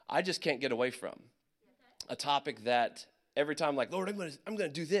I just can't get away from. A topic that every time I'm like, Lord, I'm going to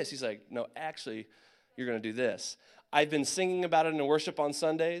do this. He's like, no, actually, you're going to do this. I've been singing about it in worship on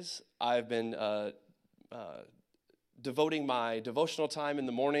Sundays. I've been devoting my devotional time in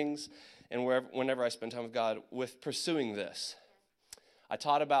the mornings and whenever I spend time with God with pursuing this. I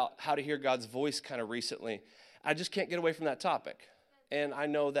taught about how to hear God's voice kind of recently. I just can't get away from that topic. And I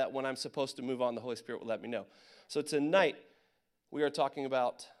know that when I'm supposed to move on, the Holy Spirit will let me know. So tonight, we are talking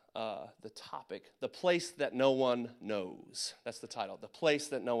about the topic, the place that no one knows. That's the title, the place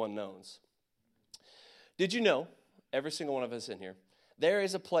that no one knows. Did you know, every single one of us in here, there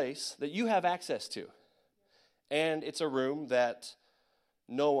is a place that you have access to. And it's a room that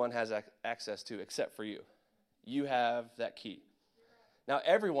no one has access to except for you. You have that key. Now,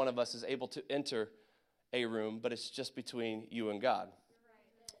 every one of us is able to enter a room, but it's just between you and God.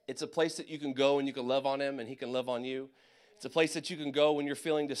 It's a place that you can go and you can love on him and he can love on you. It's a place that you can go when you're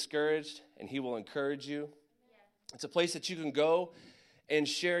feeling discouraged and he will encourage you. It's a place that you can go and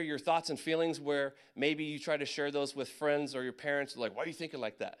share your thoughts and feelings where maybe you try to share those with friends or your parents. Like, why are you thinking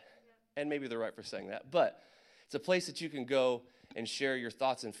like that? And maybe they're right for saying that. But it's a place that you can go and share your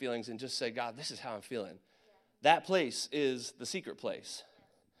thoughts and feelings and just say, God, this is how I'm feeling. That place is the secret place.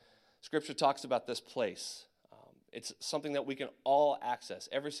 Scripture talks about this place. It's something that we can all access,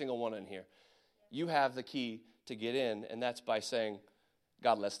 every single one in here. You have the key to get in, and that's by saying,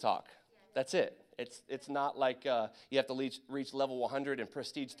 God, let's talk. That's it. It's not like you have to reach level 100 and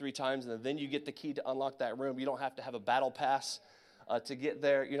prestige 3 times, and then you get the key to unlock that room. You don't have to have a battle pass to get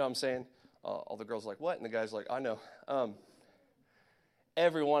there. You know what I'm saying? All the girls are like, what? And the guy's like, I know.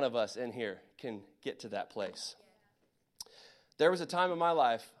 Every one of us in here can get to that place. There was a time in my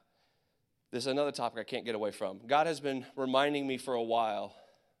life, this is another topic I can't get away from. God has been reminding me for a while,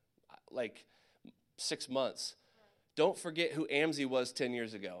 like 6 months, don't forget who Amzi was 10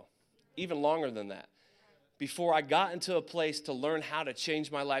 years ago, even longer than that. Before I got into a place to learn how to change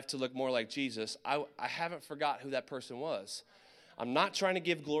my life to look more like Jesus, I haven't forgot who that person was. I'm not trying to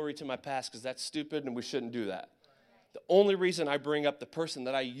give glory to my past because that's stupid and we shouldn't do that. The only reason I bring up the person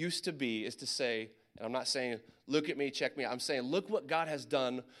that I used to be is to say, and I'm not saying, look at me, check me out. I'm saying, look what God has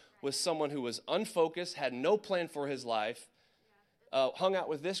done with someone who was unfocused, had no plan for his life, hung out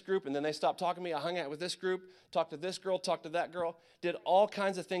with this group, and then they stopped talking to me. I hung out with this group, talked to this girl, talked to that girl, did all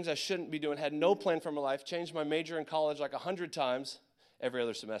kinds of things I shouldn't be doing, had no plan for my life, changed my major in college like 100 times every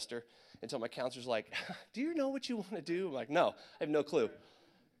other semester until my counselor's like, do you know what you want to do? I'm like, no, I have no clue.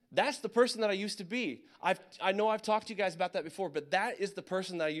 That's the person that I used to be. I know I've talked to you guys about that before, but that is the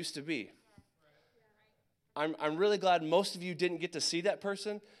person that I used to be. I'm really glad most of you didn't get to see that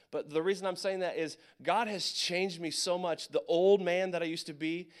person, but the reason I'm saying that is God has changed me so much, the old man that I used to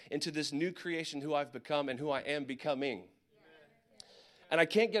be, into this new creation who I've become and who I am becoming. And I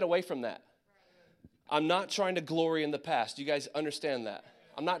can't get away from that. I'm not trying to glory in the past. You guys understand that?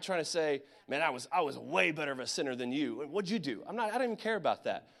 I'm not trying to say, man, I was way better of a sinner than you. What'd you do? I don't even care about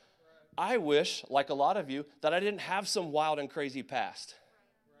that. I wish, like a lot of you, that I didn't have some wild and crazy past.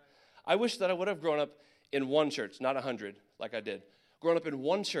 I wish that I would have grown up in one church, not 100 like I did. Grown up in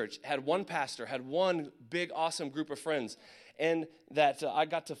one church, had one pastor, had one big, awesome group of friends, and that I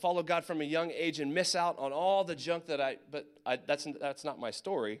got to follow God from a young age and miss out on all the junk that's not my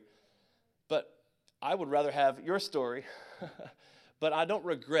story. But I would rather have your story, but I don't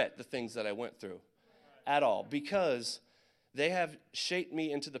regret the things that I went through at all because they have shaped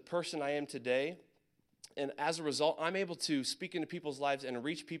me into the person I am today. And as a result, I'm able to speak into people's lives and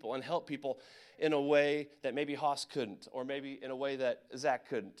reach people and help people in a way that maybe Haas couldn't, or maybe in a way that Zach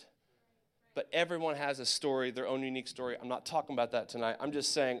couldn't. But everyone has a story, their own unique story. I'm not talking about that tonight. I'm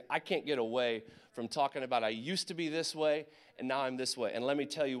just saying I can't get away from talking about I used to be this way, and now I'm this way. And let me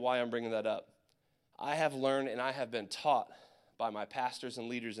tell you why I'm bringing that up. I have learned and I have been taught by my pastors and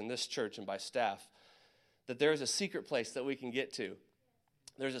leaders in this church and by staff that there is a secret place that we can get to.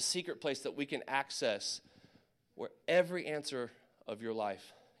 There's a secret place that we can access where every answer of your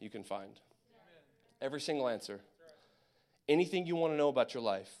life you can find. Every single answer. Anything you want to know about your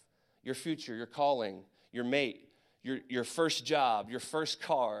life, your future, your calling, your mate, your first job, your first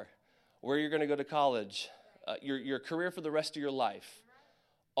car, where you're going to go to college, your career for the rest of your life,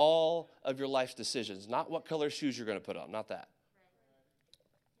 all of your life's decisions, not what color shoes you're going to put on, not that.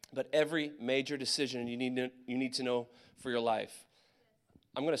 But every major decision you need to know for your life.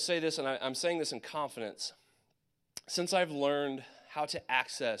 I'm going to say this, and I'm saying this in confidence. Since I've learned how to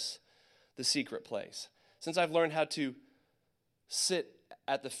access the secret place, since I've learned how to sit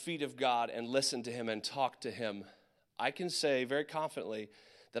at the feet of God and listen to him and talk to him, I can say very confidently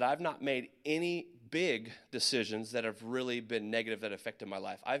that I've not made any big decisions that have really been negative that affected my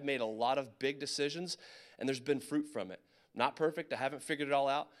life. I've made a lot of big decisions, and there's been fruit from it. Not perfect, I haven't figured it all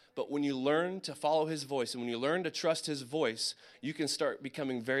out, but when you learn to follow his voice and when you learn to trust his voice, you can start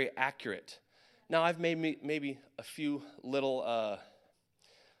becoming very accurate. Now, I've made maybe a few little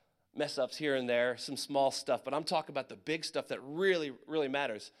mess-ups here and there, some small stuff, but I'm talking about the big stuff that really, really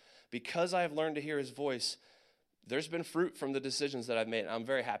matters. Because I have learned to hear his voice, there's been fruit from the decisions that I've made, and I'm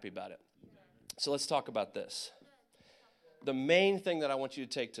very happy about it. So let's talk about this. The main thing that I want you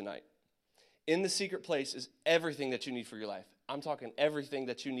to take tonight, in the secret place, is everything that you need for your life. I'm talking everything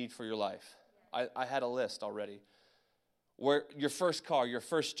that you need for your life. I had a list already. Where your first car, your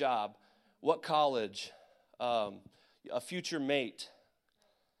first job, what college, a future mate,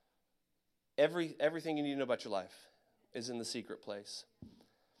 everything you need to know about your life is in the secret place.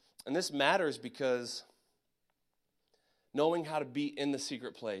 And this matters because knowing how to be in the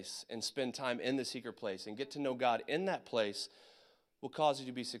secret place and spend time in the secret place and get to know God in that place will cause you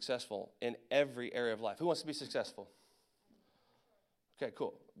to be successful in every area of life. Who wants to be successful? Okay,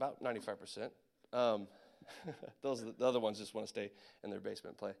 cool. About 95%. The other ones just want to stay in their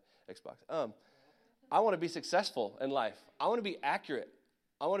basement and play Xbox. I want to be successful in life. I want to be accurate.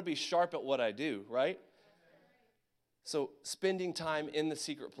 I want to be sharp at what I do, right? So spending time in the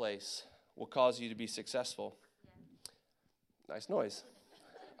secret place will cause you to be successful. Nice noise.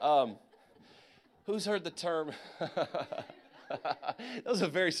 Who's heard the term? That was a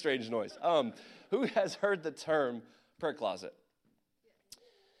very strange noise. Who has heard the term prayer closet?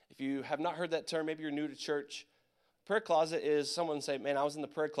 If you have not heard that term, maybe you're new to church. Prayer closet is someone say, man, I was in the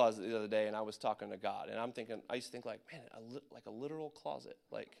prayer closet the other day and I was talking to God. And I used to think like, man, like a literal closet.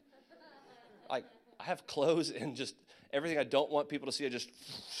 Like I have clothes and just everything I don't want people to see, I just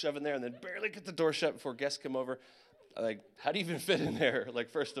shove in there and then barely get the door shut before guests come over. Like, how do you even fit in there? Like,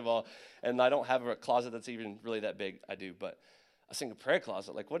 first of all, and I don't have a closet that's even really that big. I do, but I was thinking a prayer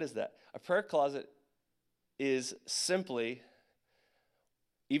closet. Like, what is that? A prayer closet is simply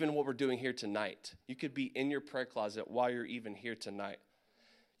even what we're doing here tonight. You could be in your prayer closet while you're even here tonight.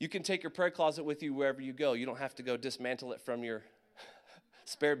 You can take your prayer closet with you wherever you go. You don't have to go dismantle it from your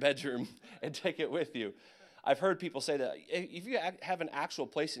spare bedroom and take it with you. I've heard people say that if you have an actual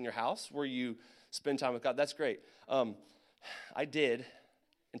place in your house where you spend time with God, that's great. I did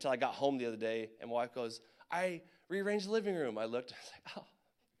until I got home the other day, and my wife goes, I rearranged the living room. I looked, I was like, oh,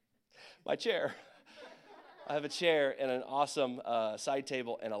 my chair. I have a chair and an awesome side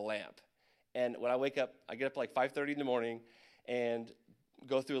table and a lamp. And when I wake up, I get up like 5:30 in the morning and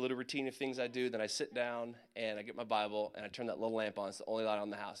go through a little routine of things I do. Then I sit down and I get my Bible and I turn that little lamp on. It's the only light on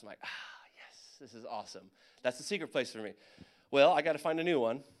the house. I'm like, yes, this is awesome. That's the secret place for me. Well, I got to find a new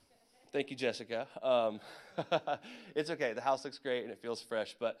one. Thank you, Jessica. It's okay. The house looks great and it feels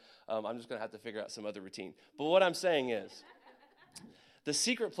fresh, but I'm just going to have to figure out some other routine. But what I'm saying is, the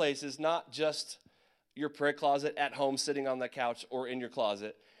secret place is not just your prayer closet at home sitting on the couch or in your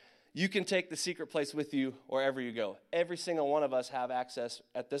closet. You can take the secret place with you wherever you go. Every single one of us have access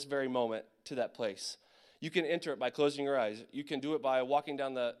at this very moment to that place. You can enter it by closing your eyes. You can do it by walking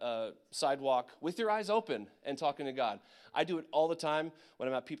down the sidewalk with your eyes open and talking to God. I do it all the time when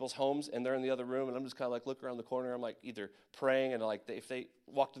I'm at people's homes and they're in the other room and I'm just kind of like looking around the corner. I'm like either praying and like if they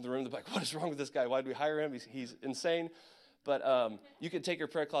walked in the room, they're like, what is wrong with this guy? Why did we hire him? He's insane. But you can take your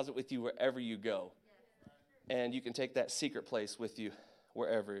prayer closet with you wherever you go. And you can take that secret place with you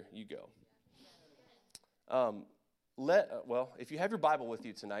wherever you go. If you have your Bible with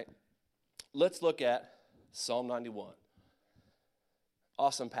you tonight, let's look at Psalm 91.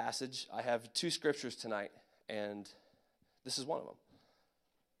 Awesome passage. I have two scriptures tonight, and this is one of them.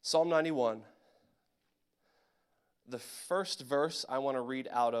 Psalm 91. The first verse I want to read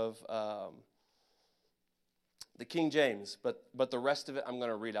out of the King James, but the rest of it I'm going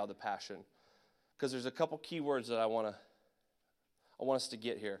to read out of the Passion, because there's a couple key words that I want us to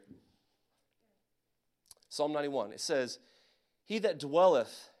get here. Psalm 91. It says, "He that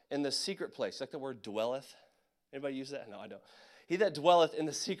dwelleth in the secret place." Like the word dwelleth? Anybody use that? No, I don't. "He that dwelleth in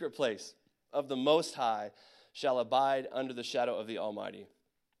the secret place of the Most High shall abide under the shadow of the Almighty."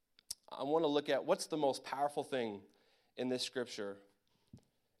 I want to look at what's the most powerful thing in this scripture,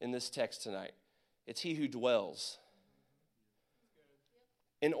 in this text tonight. It's he who dwells.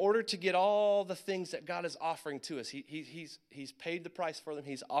 In order to get all the things that God is offering to us, he's paid the price for them.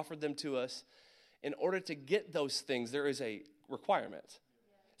 He's offered them to us. In order to get those things, there is a requirement.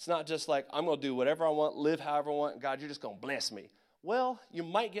 It's not just like, I'm going to do whatever I want, live however I want. God, you're just going to bless me. Well, you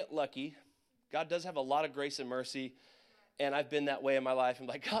might get lucky. God does have a lot of grace and mercy, and I've been that way in my life. I'm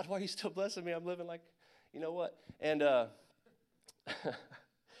like, God, why are you still blessing me? I'm living like, you know what? And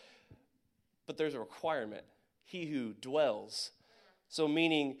but there's a requirement. He who dwells. So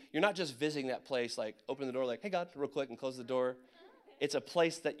meaning you're not just visiting that place, like open the door like, hey, God, real quick and close the door. It's a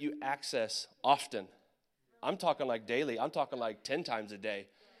place that you access often. I'm talking like daily. I'm talking like 10 times a day.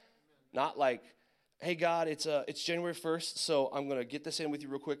 Not like, hey, God, it's January 1st, so I'm going to get this in with you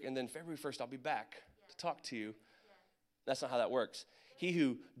real quick, and then February 1st I'll be back to talk to you. That's not how that works. He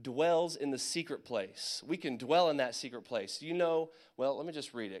who dwells in the secret place. We can dwell in that secret place. You know, well, let me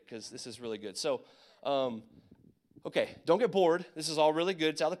just read it because this is really good. So, okay, don't get bored. This is all really good.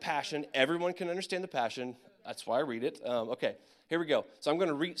 It's out of the Passion. Everyone can understand the Passion. That's why I read it. Okay, here we go. So I'm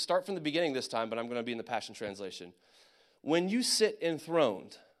going to start from the beginning this time, but I'm going to be in the Passion Translation. When you sit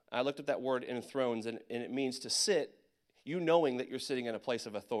enthroned, I looked up that word enthroned, and it means to sit, you knowing that you're sitting in a place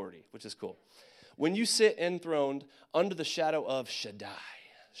of authority, which is cool. When you sit enthroned under the shadow of Shaddai.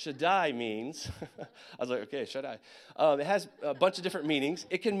 Shaddai means, I was like, okay, Shaddai. It has a bunch of different meanings.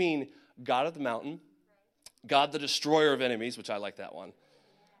 It can mean God of the mountain, God the destroyer of enemies, which I like that one.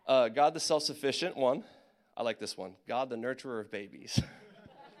 God the self-sufficient one. I like this one. God the nurturer of babies.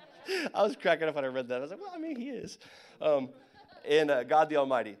 I was cracking up when I read that. I was like, well, I mean, he is. And God the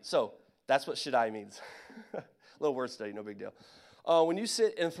Almighty. So that's what Shaddai means. Little word study, no big deal. When you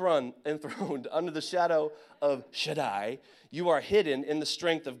sit enthroned under the shadow of Shaddai, you are hidden in the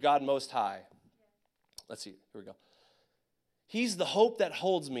strength of God Most High. Let's see. Here we go. He's the hope that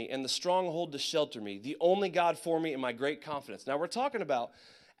holds me and the stronghold to shelter me, the only God for me and my great confidence. Now we're talking about,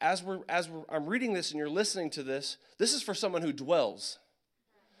 I'm reading this and you're listening to this, this is for someone who dwells.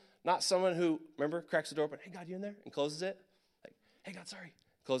 Not someone who, remember, cracks the door open, hey, God, you in there? And closes it. Like, hey, God, sorry.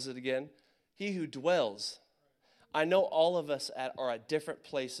 Closes it again. He who dwells. I know all of us are at different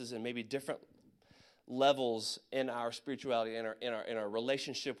places and maybe different levels in our spirituality, in our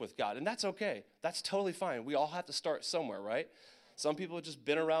relationship with God. And that's okay. That's totally fine. We all have to start somewhere, right? Some people have just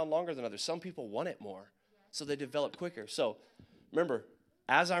been around longer than others. Some people want it more, so they develop quicker. So remember,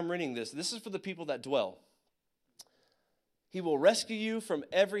 as I'm reading this is for the people that dwell. He will rescue you from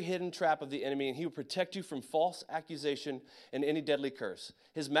every hidden trap of the enemy, and he will protect you from false accusation and any deadly curse.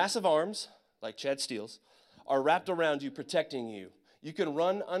 His massive arms, like Chad Steele's, are wrapped around you, protecting you. You can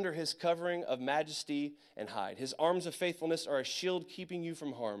run under his covering of majesty and hide. His arms of faithfulness are a shield keeping you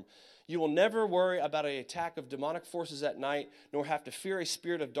from harm. You will never worry about an attack of demonic forces at night, nor have to fear a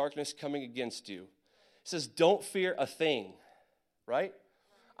spirit of darkness coming against you. It says, don't fear a thing, right?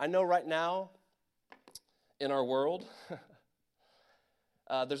 I know right now in our world,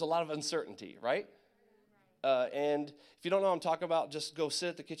 there's a lot of uncertainty, right? And if you don't know what I'm talking about, just go sit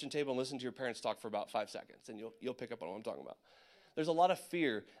at the kitchen table and listen to your parents talk for about 5 seconds, and you'll pick up on what I'm talking about. There's a lot of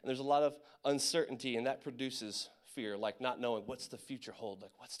fear, and there's a lot of uncertainty, and that produces fear, like not knowing what's the future hold,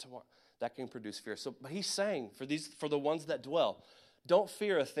 like what's tomorrow. That can produce fear. So, but he's saying for the ones that dwell, don't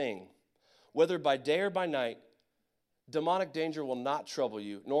fear a thing, whether by day or by night. Demonic danger will not trouble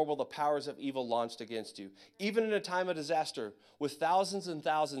you, nor will the powers of evil launched against you. Even in a time of disaster, with thousands and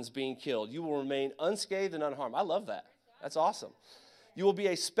thousands being killed, you will remain unscathed and unharmed. I love that. That's awesome. You will be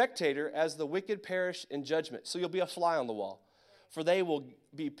a spectator as the wicked perish in judgment. So you'll be a fly on the wall, for they will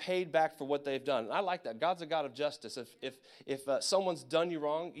be paid back for what they've done. And I like that. God's a God of justice. If someone's done you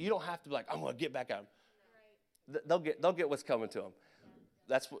wrong, you don't have to be like, I'm going to get back at them. They'll get what's coming to them.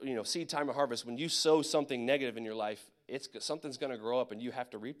 That's what, seed time or harvest. When you sow something negative in your life, something's going to grow up, and you have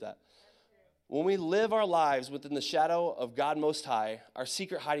to reap that. When we live our lives within the shadow of God Most High, our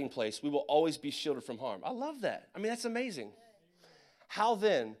secret hiding place, we will always be shielded from harm. I love that. I mean, that's amazing. How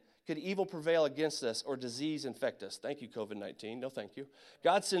then could evil prevail against us or disease infect us? Thank you, COVID-19. No, thank you.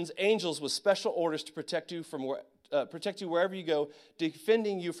 God sends angels with special orders to protect you wherever you go,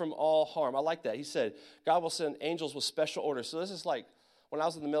 defending you from all harm. I like that. He said God will send angels with special orders. So this is like, when I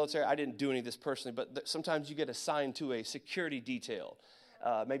was in the military, I didn't do any of this personally, but sometimes you get assigned to a security detail.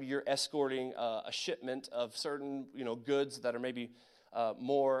 Maybe you're escorting a shipment of certain, goods that are maybe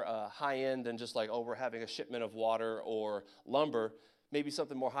more high-end than just like, we're having a shipment of water or lumber. Maybe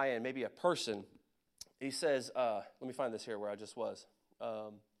something more high-end, maybe a person. He says, let me find this here where I just was.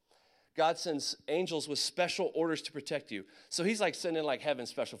 God sends angels with special orders to protect you. So he's like sending like heaven's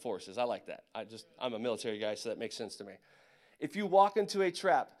special forces. I like that. I'm a military guy, so that makes sense to me. If you walk into a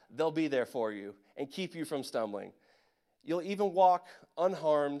trap, they'll be there for you and keep you from stumbling. You'll even walk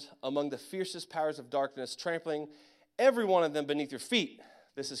unharmed among the fiercest powers of darkness, trampling every one of them beneath your feet.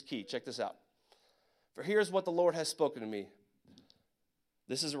 This is key. Check this out. For here's what the Lord has spoken to me.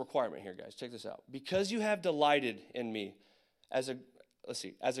 This is a requirement here, guys. Check this out. Because you have delighted in me as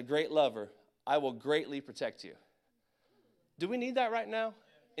a great lover, I will greatly protect you. Do we need that right now?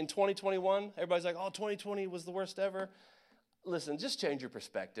 In 2021, everybody's like, 2020 was the worst ever. Listen, just change your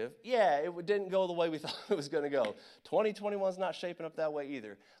perspective. Yeah, it didn't go the way we thought it was going to go. 2021 is not shaping up that way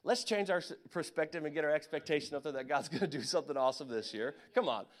either. Let's change our perspective and get our expectation up there that God's going to do something awesome this year. Come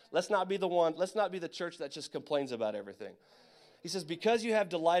on. Let's not be the church that just complains about everything. He says, because you have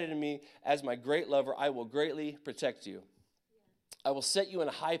delighted in me as my great lover, I will greatly protect you. I will set you in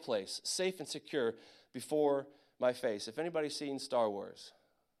a high place, safe and secure before my face. If anybody's seen Star Wars,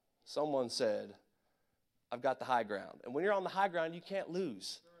 someone said, I've got the high ground. And when you're on the high ground, you can't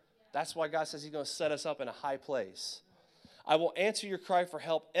lose. That's why God says he's going to set us up in a high place. I will answer your cry for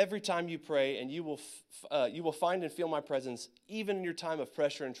help every time you pray, and you will find and feel my presence even in your time of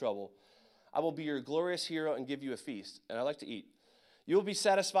pressure and trouble. I will be your glorious hero and give you a feast. And I like to eat. You will be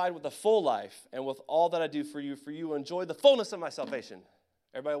satisfied with a full life and with all that I do for you will enjoy the fullness of my salvation.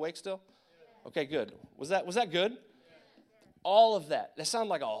 Everybody awake still? Okay, good. Was that good? All of that sounded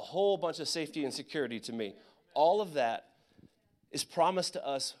like a whole bunch of safety and security to me. All of that is promised to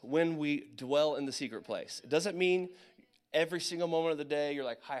us when we dwell in the secret place. It doesn't mean every single moment of the day you're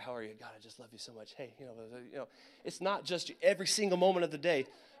like, hi, how are you? God, I just love you so much. Hey, it's not just every single moment of the day,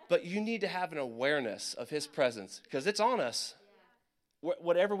 but you need to have an awareness of his presence because it's on us.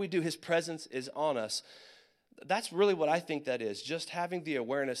 Whatever we do, his presence is on us. That's really what I think that is, just having the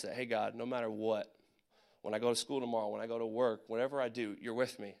awareness that, hey, God, no matter what, when I go to school tomorrow, when I go to work, whatever I do, you're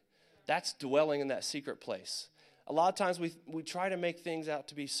with me. That's dwelling in that secret place. A lot of times we try to make things out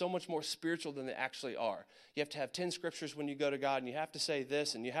to be so much more spiritual than they actually are. You have to have 10 scriptures when you go to God, and you have to say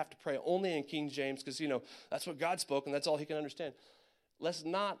this, and you have to pray only in King James because, that's what God spoke, and that's all he can understand. Let's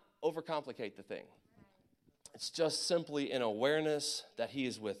not overcomplicate the thing. It's just simply an awareness that he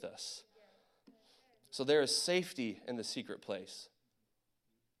is with us. So there is safety in the secret place.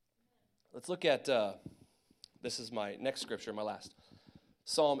 Let's look at... This is my next scripture, my last.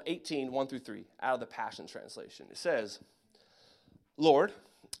 Psalm 18, 1-3, out of the Passion Translation. It says, Lord,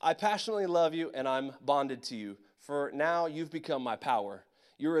 I passionately love you and I'm bonded to you, for now you've become my power.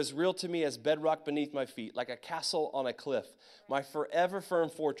 You're as real to me as bedrock beneath my feet, like a castle on a cliff, my forever firm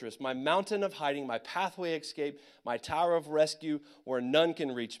fortress, my mountain of hiding, my pathway of escape, my tower of rescue where none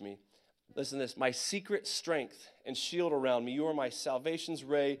can reach me. Listen to this, my secret strength and shield around me. You are my salvation's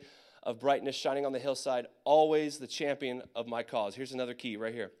ray of brightness shining on the hillside, always the champion of my cause. Here's another key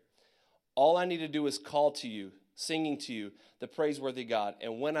right here. All I need to do is call to you, singing to you, the praiseworthy God.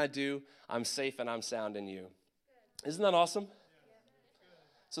 And when I do, I'm safe and I'm sound in you. Isn't that awesome?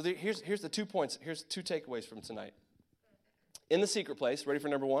 So here's the 2 points. Here's 2 takeaways from tonight. In the secret place, ready for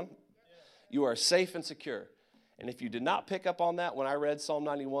number 1? You are safe and secure. And if you did not pick up on that when I read Psalm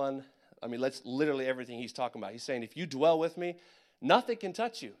 91, that's literally everything he's talking about. He's saying, if you dwell with me, nothing can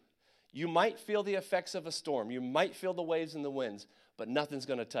touch you. You might feel the effects of a storm. You might feel the waves and the winds, but nothing's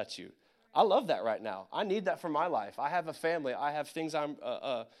going to touch you. I love that right now. I need that for my life. I have a family. I have things I'm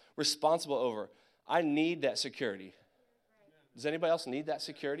responsible over. I need that security. Does anybody else need that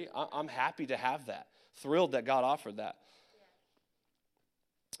security? I'm happy to have that. Thrilled that God offered that.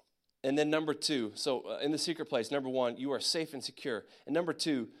 And then number 2, so in the secret place, number 1, you are safe and secure. And number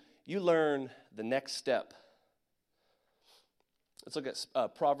 2, you learn the next step. Let's look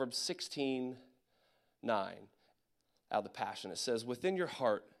at Proverbs 16:9 out of the Passion. It says, within your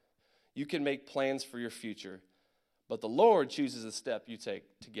heart, you can make plans for your future, but the Lord chooses the step you take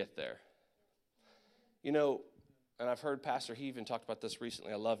to get there. And I've heard Pastor he even talked about this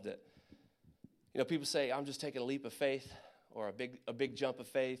recently. I loved it. People say, I'm just taking a leap of faith or a big jump of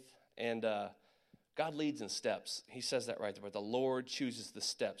faith, and God leads in steps. He says that right there, but the Lord chooses the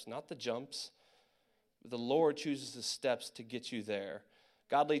steps, not the jumps. The Lord chooses the steps to get you there.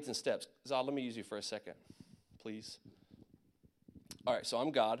 God leads in steps. Zod, let me use you for a second, please. All right, so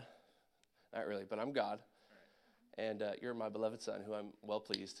I'm God. Not really, but I'm God. And you're my beloved son, who I'm well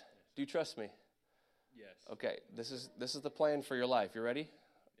pleased. Do you trust me? Yes. Okay, this is the plan for your life. You ready?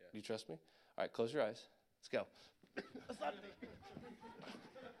 Yeah. Do you trust me? All right, close your eyes. Let's go.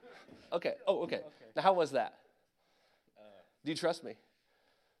 Okay. Oh, okay. Now, how was that? Do you trust me?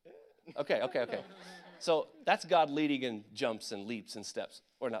 Okay. So that's God leading in jumps and leaps and steps.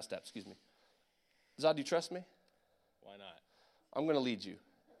 Or not steps, excuse me. Zod, do you trust me? Why not? I'm going to lead you.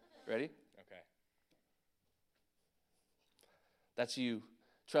 Ready? Okay. That's you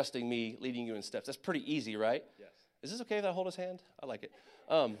trusting me, leading you in steps. That's pretty easy, right? Yes. Is this okay if I hold his hand? I like it.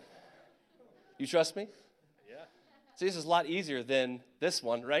 You trust me? Yeah. See, this is a lot easier than this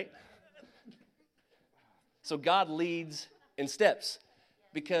one, right? So God leads in steps.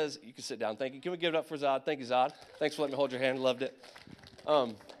 Because, you can sit down, thank you. Can we give it up for Zod? Thank you, Zod. Thanks for letting me hold your hand, loved it.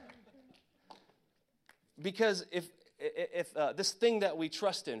 Because if this thing that we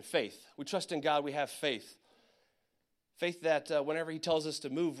trust in, faith, we trust in God, we have faith. Faith that whenever he tells us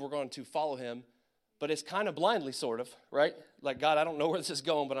to move, we're going to follow him. But it's kind of blindly, sort of, right? Like, God, I don't know where this is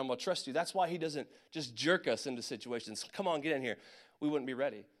going, but I'm going to trust you. That's why he doesn't just jerk us into situations. Come on, get in here. We wouldn't be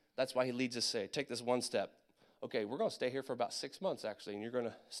ready. That's why he leads us, say, take this one step. Okay, we're going to stay here for about 6 months, actually, and you're going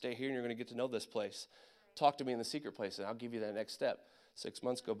to stay here, and you're going to get to know this place. Talk to me in the secret place, and I'll give you that next step. 6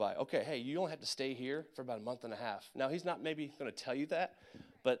 months go by. Okay, hey, you only have to stay here for about a month and a half. Now, he's not maybe going to tell you that,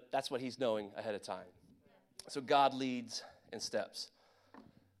 but that's what he's knowing ahead of time. So God leads in steps.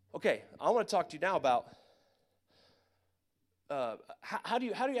 Okay, I want to talk to you now about how do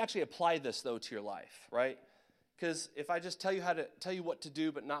you actually apply this, though, to your life, right? Because if I just tell you what to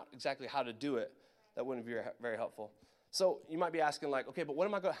do, but not exactly how to do it, that wouldn't be very helpful. So you might be asking, like, okay, but when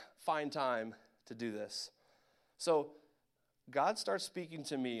am I going to find time to do this? So God starts speaking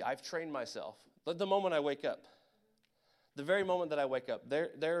to me. I've trained myself. The moment I wake up, the very moment that I wake up,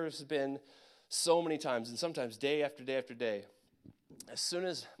 there's been so many times, and sometimes day after day after day, as soon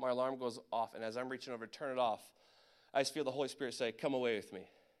as my alarm goes off and as I'm reaching over to turn it off, I just feel the Holy Spirit say, come away with me.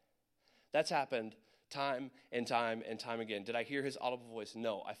 That's happened time and time and time again. Did I hear his audible voice?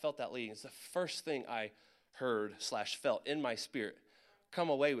 No. I felt that leading. It's the first thing I heard/felt in my spirit. Come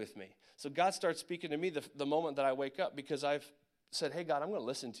away with me. So God starts speaking to me the moment that I wake up, because I've said, hey, God, I'm going to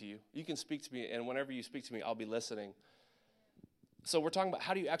listen to you. You can speak to me, and whenever you speak to me, I'll be listening. So we're talking about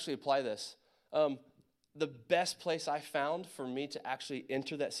how do you actually apply this? The best place I found for me to actually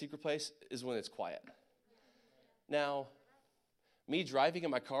enter that secret place is when it's quiet. Now, me driving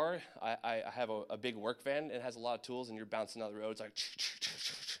in my car, I have a big work van, and it has a lot of tools, and you're bouncing down the road. It's like,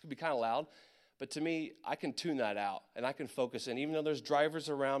 it can be kind of loud. But to me, I can tune that out, and I can focus in. Even though there's drivers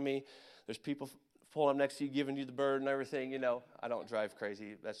around me, there's people pulling up next to you, giving you the bird and everything, I don't drive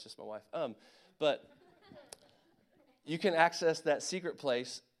crazy. That's just my wife. But you can access that secret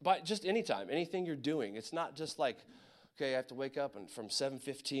place by just anything you're doing. It's not just like, okay, I have to wake up, and from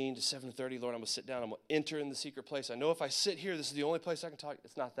 7:15 to 7:30, Lord, I'm going to sit down. I'm going to enter in the secret place. I know if I sit here, this is the only place I can talk.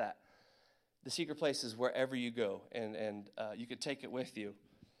 It's not that. The secret place is wherever you go, and you can take it with you.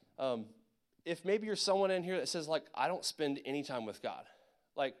 If maybe you're someone in here that says, like, I don't spend any time with God.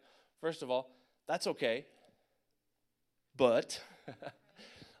 Like, first of all, that's okay. But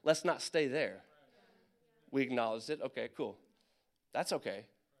let's not stay there. We acknowledged it. Okay, cool. That's okay.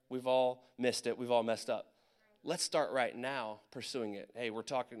 We've all missed it. We've all messed up. Let's start right now pursuing it. Hey, we're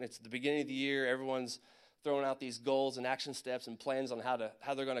talking, it's the beginning of the year. Everyone's throwing out these goals and action steps and plans on how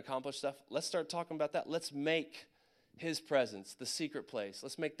they're going to accomplish stuff. Let's start talking about that. Let's make his presence, the secret place.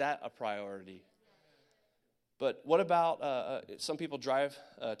 Let's make that a priority. But what about some people drive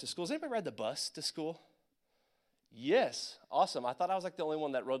to school? Does anybody ride the bus to school? Yes. Awesome. I thought I was like the only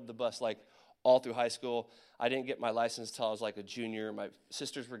one that rode the bus like all through high school. I didn't get my license until I was like a junior. My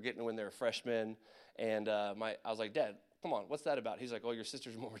sisters were getting it when they were freshmen. And I was like, Dad, come on, what's that about? He's like, oh, your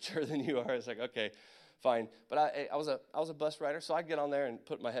sister's more mature than you are. I was like, okay, fine. But I was a bus rider, so I'd get on there and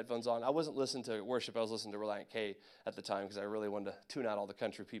put my headphones on. I wasn't listening to worship. I was listening to Reliant K at the time because I really wanted to tune out all the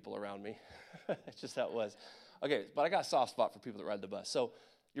country people around me. It's just how it was. Okay, but I got a soft spot for people that ride the bus. So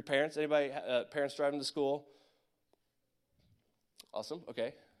your parents, anybody, parents driving to school? Awesome,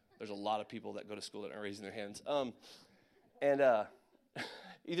 okay. There's a lot of people that go to school that aren't raising their hands.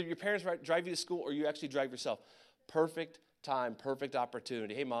 Either your parents drive you to school or you actually drive yourself. Perfect time, perfect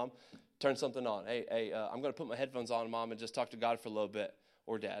opportunity. Hey, Mom, turn something on. Hey, I'm going to put my headphones on, Mom, and just talk to God for a little bit.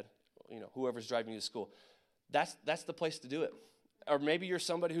 Or Dad, whoever's driving you to school. That's the place to do it. Or maybe you're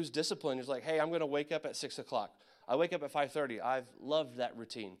somebody who's disciplined. Who's like, hey, I'm going to wake up at 6 o'clock. I wake up at 5:30. I've loved that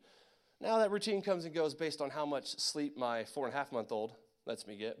routine. Now that routine comes and goes based on how much sleep my 4.5-month-old lets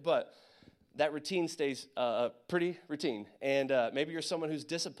me get. But that routine stays pretty routine. And maybe you're someone who's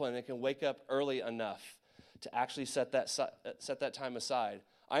disciplined and can wake up early enough to actually set that time aside.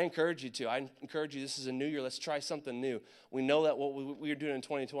 I encourage you to. This is a new year. Let's try something new. We know that what we were doing in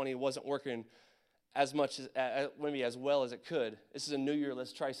 2020 wasn't working as much as maybe as well as it could. This is a new year.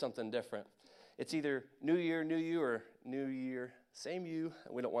 Let's try something different. It's either new year, new you, or new year, same you.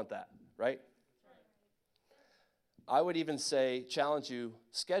 We don't want that, right? I would even say, challenge you,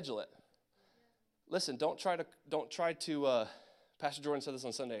 schedule it. Listen, don't try to. Pastor Jordan said this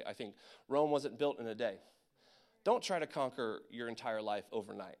on Sunday, I think. Rome wasn't built in a day. Don't try to conquer your entire life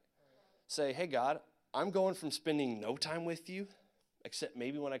overnight. Say, hey, God, I'm going from spending no time with you, except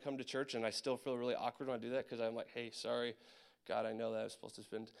maybe when I come to church, and I still feel really awkward when I do that because I'm like, hey, sorry, God, I know that I was supposed to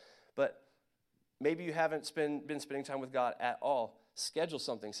spend. But maybe you haven't been spending time with God at all. Schedule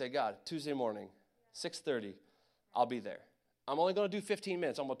something. Say, God, Tuesday morning, 6:30, I'll be there. I'm only going to do 15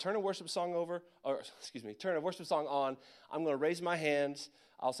 minutes. I'm going to turn a worship song turn a worship song on. I'm going to raise my hands.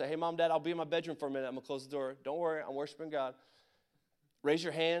 I'll say, hey, Mom, Dad, I'll be in my bedroom for a minute. I'm going to close the door. Don't worry, I'm worshiping God. Raise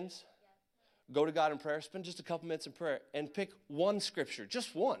your hands. Go to God in prayer. Spend just a couple minutes in prayer and pick one scripture,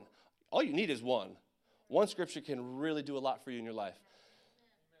 just one. All you need is one. One scripture can really do a lot for you in your life.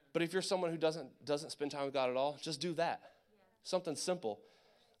 But if you're someone who doesn't spend time with God at all, just do that. Something simple.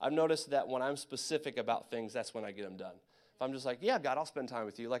 I've noticed that when I'm specific about things, that's when I get them done. If I'm just like, yeah, God, I'll spend time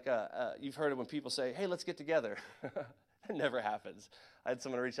with you. Like you've heard it when people say, hey, let's get together. It never happens. I had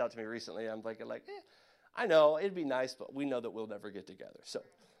someone reach out to me recently. I'm thinking like, I know, it'd be nice, but we know that we'll never get together. So,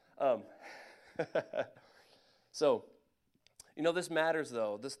 this matters,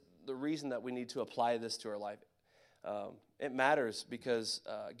 though. The reason that we need to apply this to our life, it matters because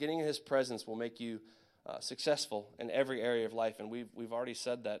getting in his presence will make you successful in every area of life, and we've already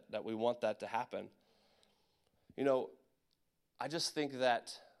said that we want that to happen. I just think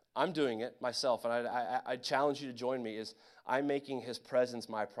that I'm doing it myself, and I challenge you to join me, is I'm making his presence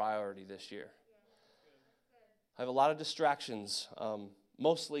my priority this year. I have a lot of distractions,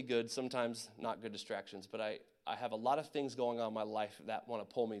 mostly good, sometimes not good distractions, but I have a lot of things going on in my life that want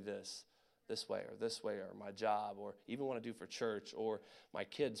to pull me this way, or my job, or even want to do for church, or my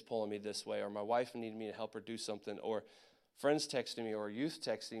kids pulling me this way, or my wife needing me to help her do something, or friends texting me, or youth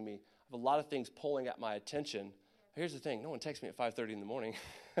texting me. I have a lot of things pulling at my attention. Here's the thing, no one texts me at 5:30 in the morning.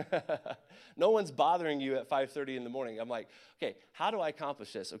 No one's bothering you at 5:30 in the morning. I'm like, okay, how do I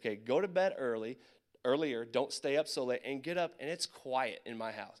accomplish this? Okay, go to bed earlier, don't stay up so late, and get up, and it's quiet in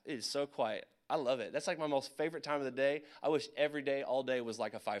my house. It is so quiet. I love it. That's like my most favorite time of the day. I wish every day, all day was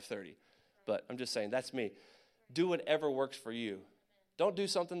like a 5:30. But I'm just saying, that's me. Do whatever works for you. Don't do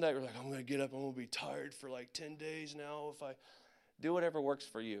something that you're like, I'm going to get up, I'm going to be tired for like 10 days now. Do whatever works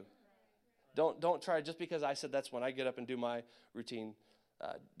for you. Don't try, just because I said that's when I get up and do my routine,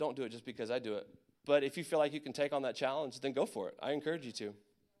 don't do it just because I do it. But if you feel like you can take on that challenge, then go for it. I encourage you to.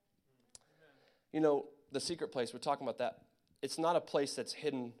 The secret place, we're talking about that. It's not a place that's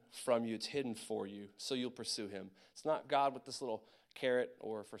hidden from you. It's hidden for you, so you'll pursue him. It's not God with this little carrot,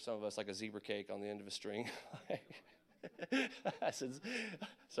 or for some of us, like a zebra cake on the end of a string. I said,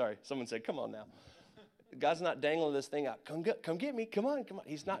 sorry, someone said, come on now. God's not dangling this thing out. Come get me. Come on.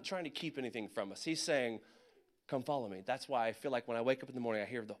 He's not trying to keep anything from us. He's saying, come follow me. That's why I feel like when I wake up in the morning, I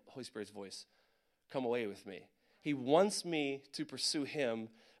hear the Holy Spirit's voice, come away with me. He wants me to pursue him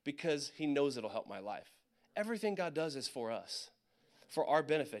because he knows it'll help my life. Everything God does is for us, for our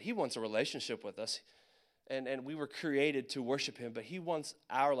benefit. He wants a relationship with us, and we were created to worship him, but he wants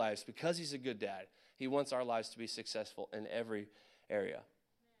our lives, because he's a good dad, he wants our lives to be successful in every area.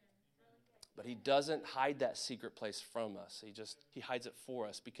 But he doesn't hide that secret place from us. He hides it for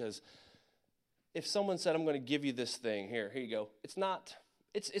us, because if someone said, I'm going to give you this thing, here you go.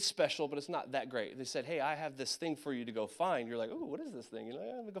 It's special, but it's not that great. They said, hey, I have this thing for you to go find. You're like, oh, what is this thing? You're like,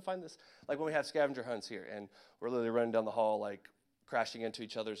 I'm going to go find this. Like when we have scavenger hunts here, and we're literally running down the hall, like crashing into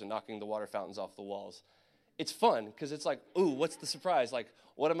each other's and knocking the water fountains off the walls. It's fun, because it's like, ooh, what's the surprise? Like,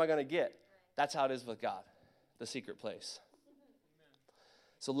 what am I going to get? That's how it is with God, the secret place.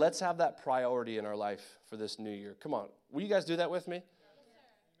 So let's have that priority in our life for this new year. Come on. Will you guys do that with me?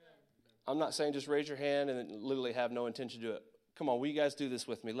 I'm not saying just raise your hand and then literally have no intention to do it. Come on, will you guys do this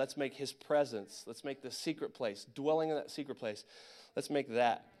with me? Let's make his presence, let's make the secret place, dwelling in that secret place, let's make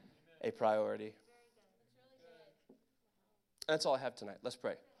that a priority. That's all I have tonight. Let's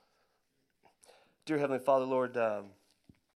pray. Dear Heavenly Father, Lord,